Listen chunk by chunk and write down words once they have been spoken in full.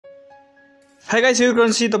Hi guys, here you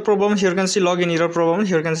can see the problem. Here you can see login error problem.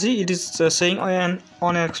 Here you can see it is saying an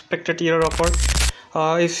unexpected error occurred.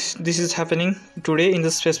 If this is happening today in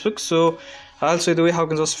this Facebook, so I'll show you the way how you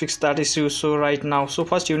can just fix that issue. So right now, so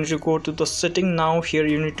first you need to go to the setting. Now here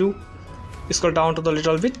you need to scroll down to the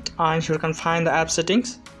little bit, and here you can find the app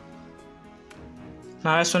settings.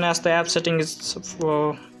 Now as soon as the app setting is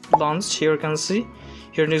launched, here you can see,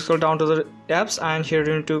 here you need to scroll down to the apps, and here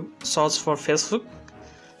you need to search for Facebook.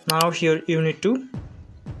 Now here you need to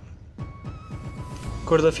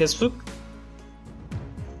go to the Facebook.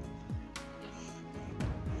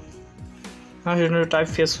 Now here you need to type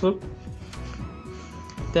Facebook.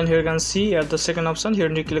 Then here you can see at the second option, here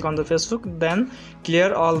you need to click on the Facebook. Then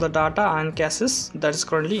clear all the data and caches that is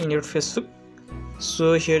currently in your Facebook.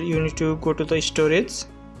 So here you need to go to the storage.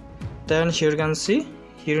 Then here you can see,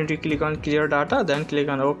 here you need to click on clear data. Then click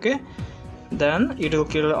on OK. Then it will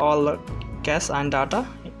clear all the cache and data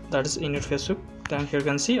that is in your Facebook. Then here you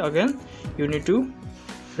can see again you need to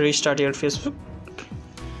restart your Facebook.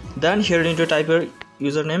 Then here you need to type your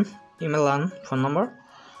username, email and phone number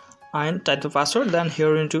and type the password. Then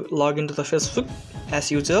here you need to log into the Facebook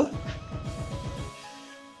as usual,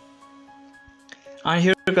 and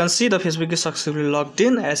here you can see the Facebook is successfully logged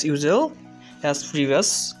in as usual as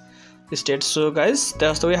previous state. So guys,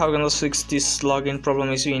 that's the way how you can fix this login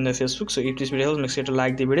problem issue in the Facebook. So if this video helps, make sure to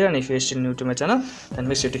like the video, and if you're still new to my channel, then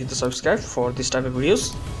make sure to hit the subscribe for this type of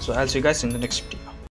videos. So I'll see you guys in the next video.